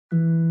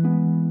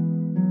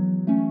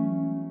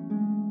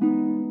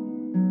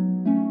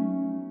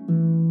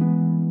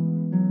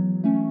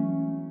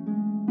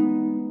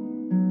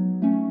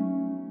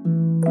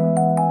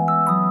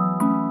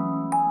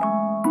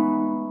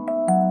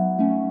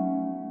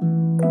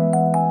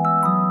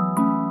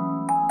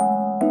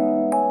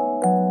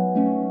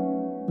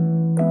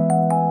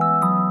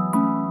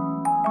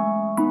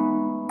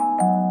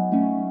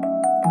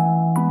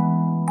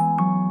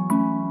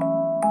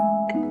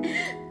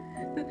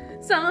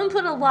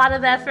put a lot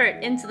of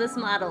effort into this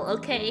model,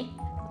 okay?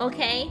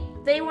 Okay?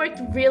 They worked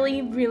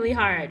really, really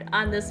hard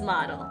on this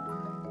model.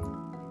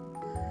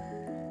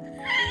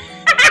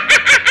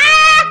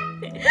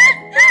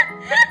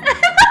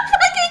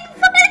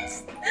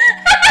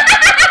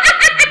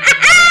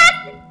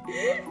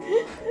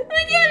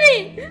 Look at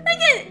me!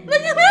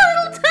 Look at my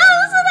little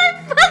toes and I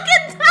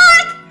fucking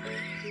talk!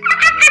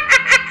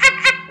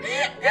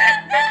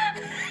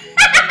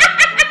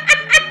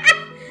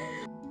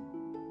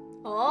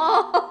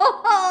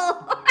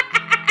 Oh!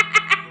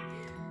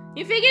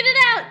 You figured it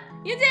out!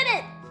 You did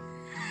it!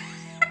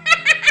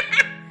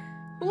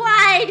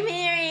 Wide,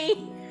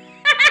 Miri!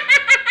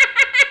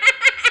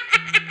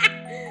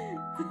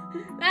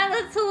 That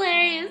looks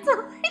hilarious!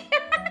 Oh my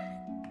god!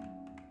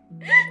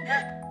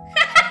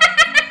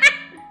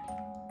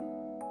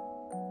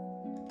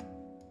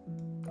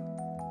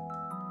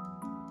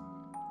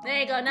 There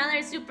you go, now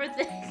they're super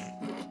thick.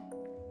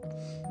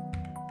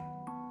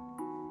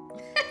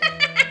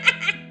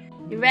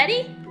 You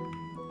ready?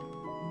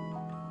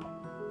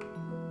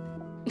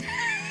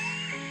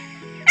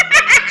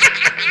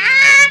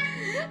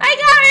 I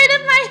got rid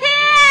of my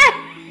hair!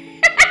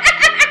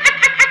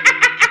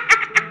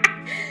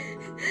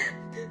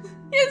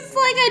 It's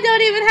like I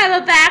don't even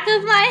have a back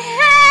of my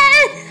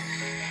head!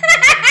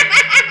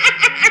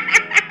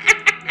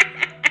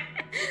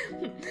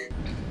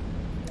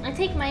 I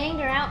take my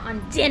anger out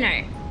on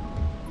dinner.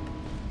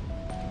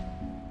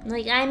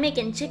 Like, I'm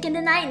making chicken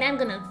tonight and I'm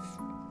gonna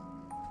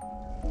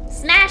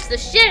smash the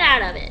shit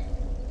out of it.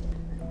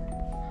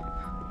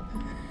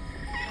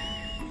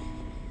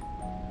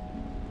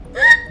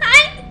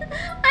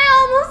 I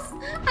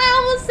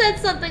almost said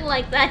something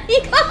like that.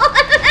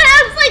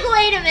 I was like,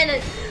 wait a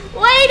minute.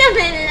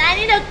 I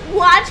need to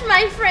watch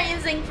my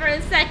phrasing for a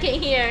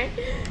second here.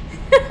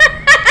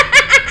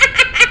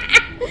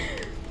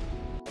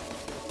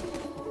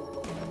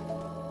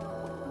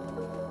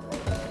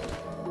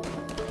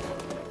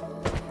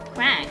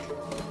 Crack.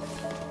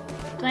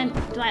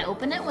 Do I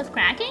open it with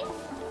cracking?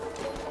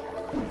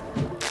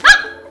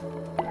 Ah!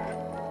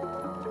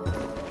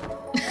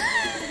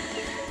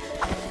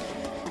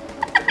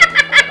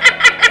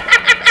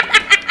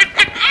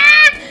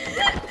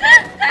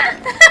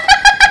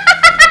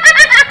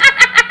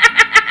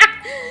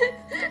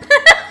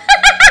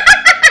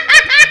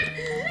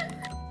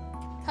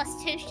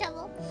 +2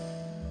 shovel.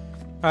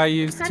 I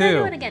used How do I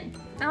do it two. again?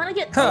 I want to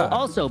get Huh. toe.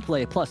 Also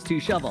play +2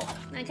 shovel.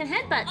 I can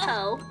headbutt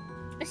toe.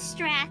 The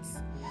strats.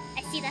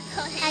 I see that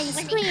code. I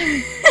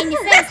scream in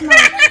your face, Mom.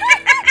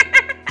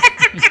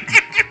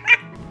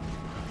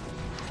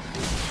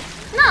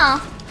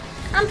 No,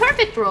 I'm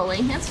perfect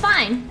rolling. It's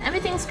fine.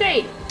 Everything's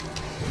great.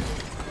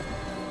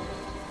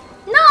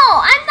 No,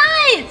 I'm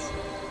not!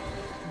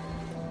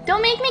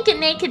 Don't make me get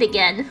naked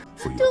again.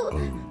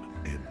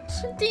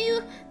 Do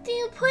you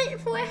put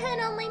forehead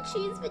on my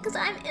cheese because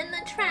I'm in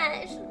the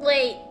trash?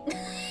 Wait.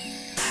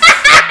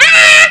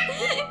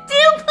 Do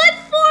you put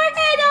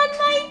forehead on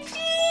my cheese?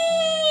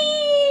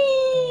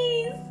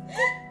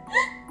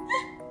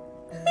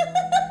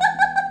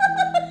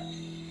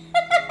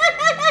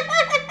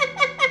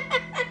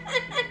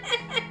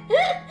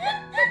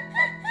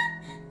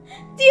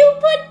 Do you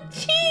put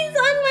cheese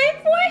on my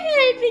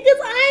forehead because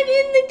I'm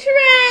in the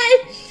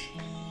trash?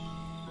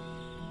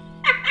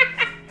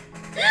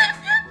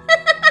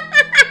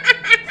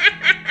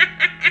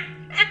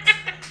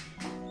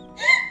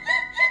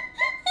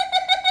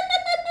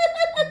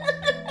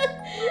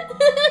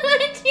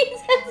 My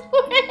cheese has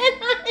forehead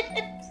on it.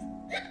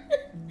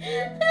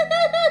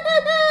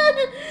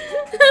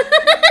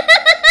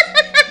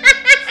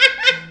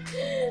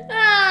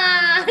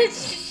 Ah,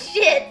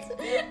 shit.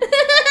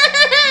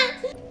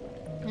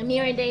 A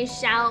Miri Day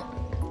shout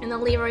in the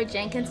Leroy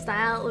Jenkins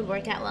style would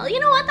work out well. You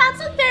know what?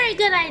 That's a very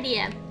good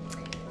idea.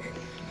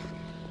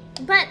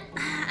 But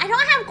I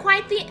don't have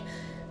quite the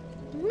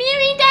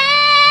Miri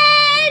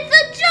Day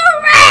the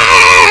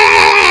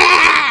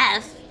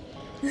giraffe.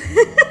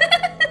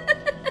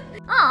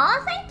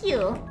 Aw, thank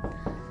you.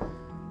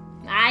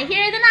 I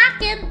hear the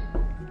knocking.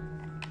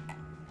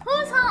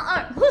 Who's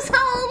home? Who's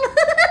home?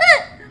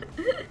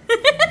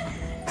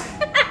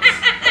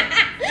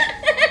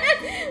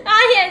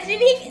 Oh yes, you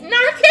need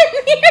knock at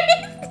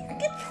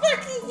Miri's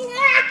fucking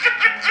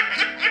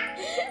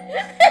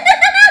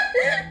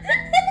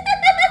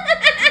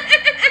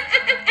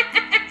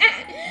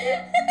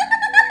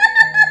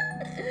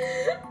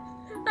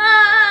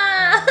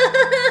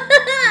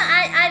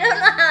I don't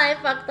know how I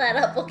fucked that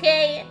up,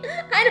 okay?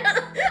 I don't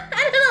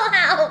know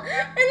how.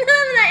 And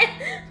then I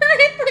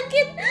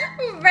fucking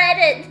read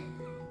it.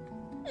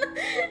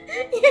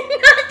 You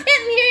knock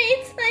at Miri,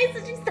 it's nice,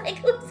 and she's like,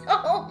 who's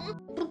home?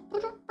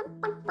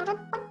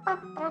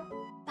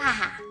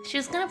 Ah, she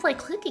was gonna play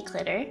Clicky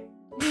Clitter.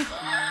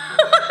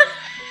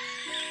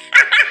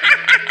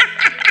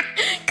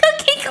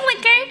 Cookie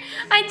Clicker!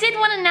 I did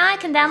want to know I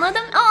can download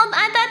them. Oh,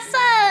 that's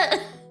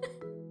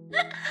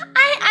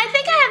I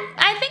think I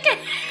I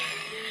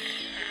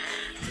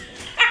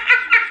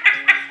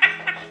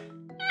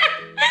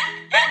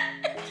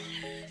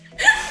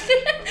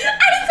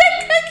said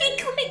Cookie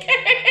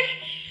Clicker.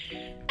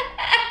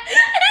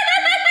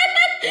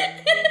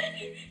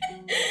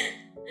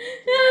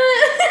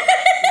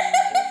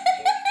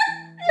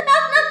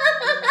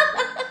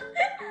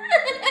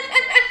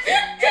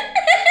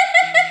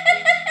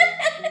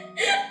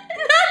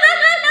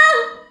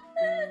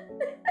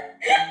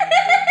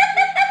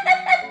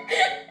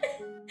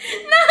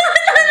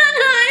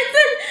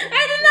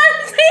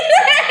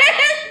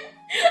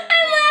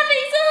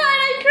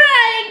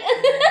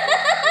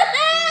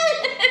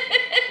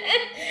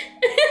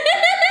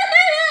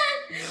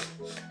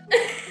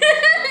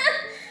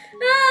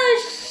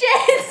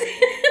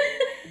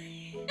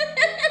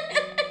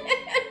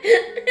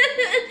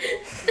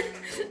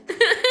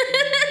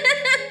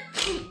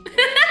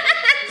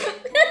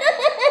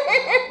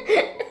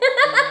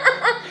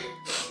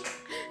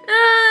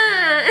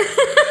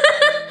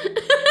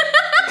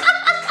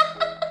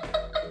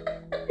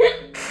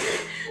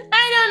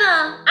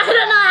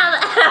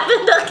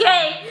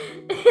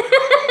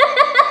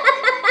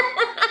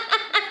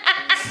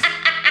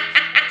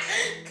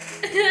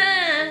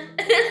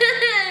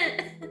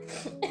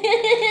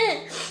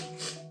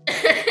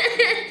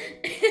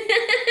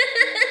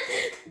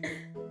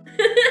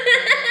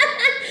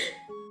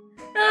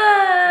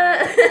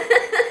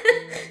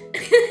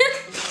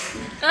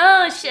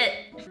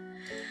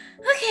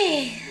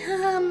 Okay.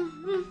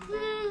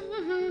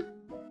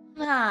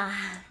 Ah.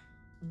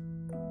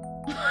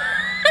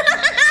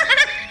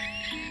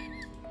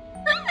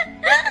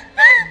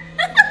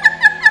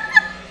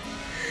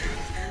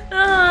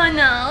 Oh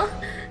no.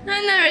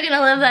 I'm never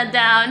gonna live that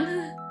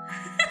down.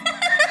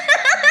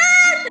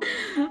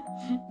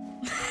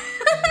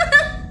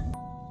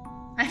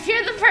 I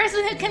fear the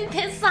person who can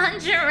piss on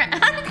giraffe.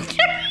 On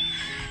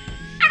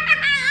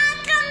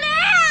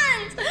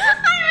command!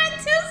 I read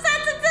 2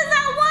 sentences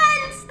at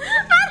once!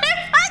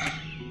 Motherfucker!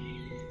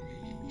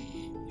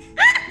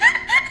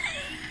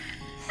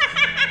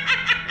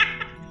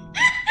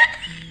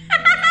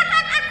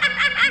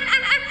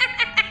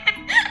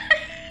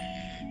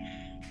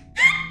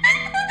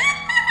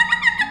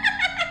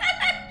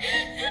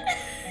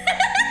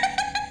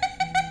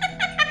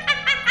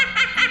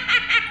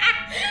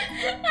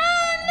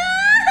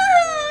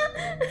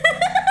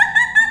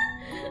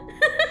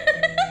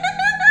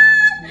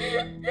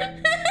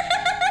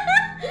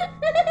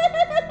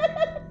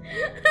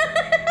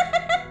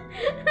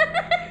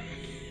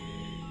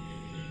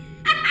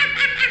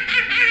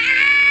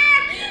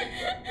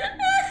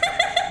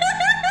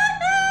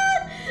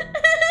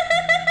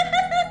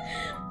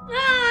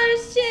 Oh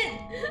shit!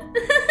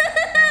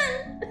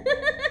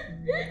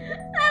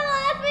 I'm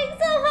laughing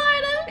so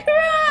hard I'm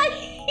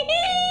crying!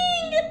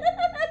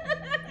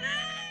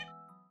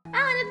 I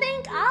want to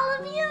thank all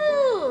of you!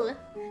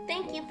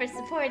 Thank you for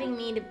supporting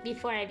me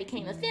before I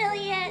became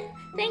affiliate.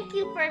 Thank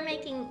you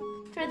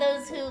for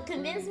those who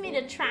convinced me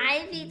to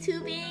try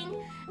VTubing.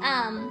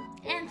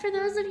 And for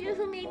those of you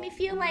who made me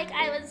feel like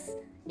I was,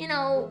 you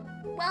know,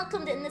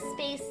 welcomed in this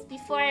space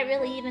before I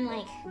really even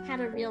like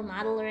had a real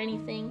model or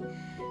anything.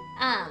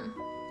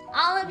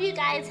 All of you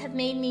guys have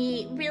made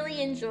me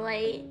really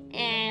enjoy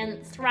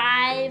and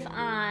thrive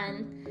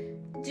on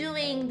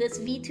doing this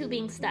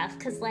VTubing stuff,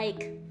 because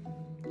like,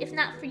 if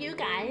not for you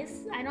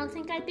guys, I don't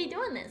think I'd be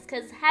doing this,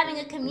 because having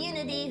a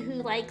community who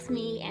likes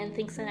me and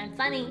thinks that I'm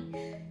funny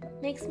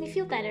makes me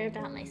feel better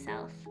about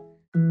myself.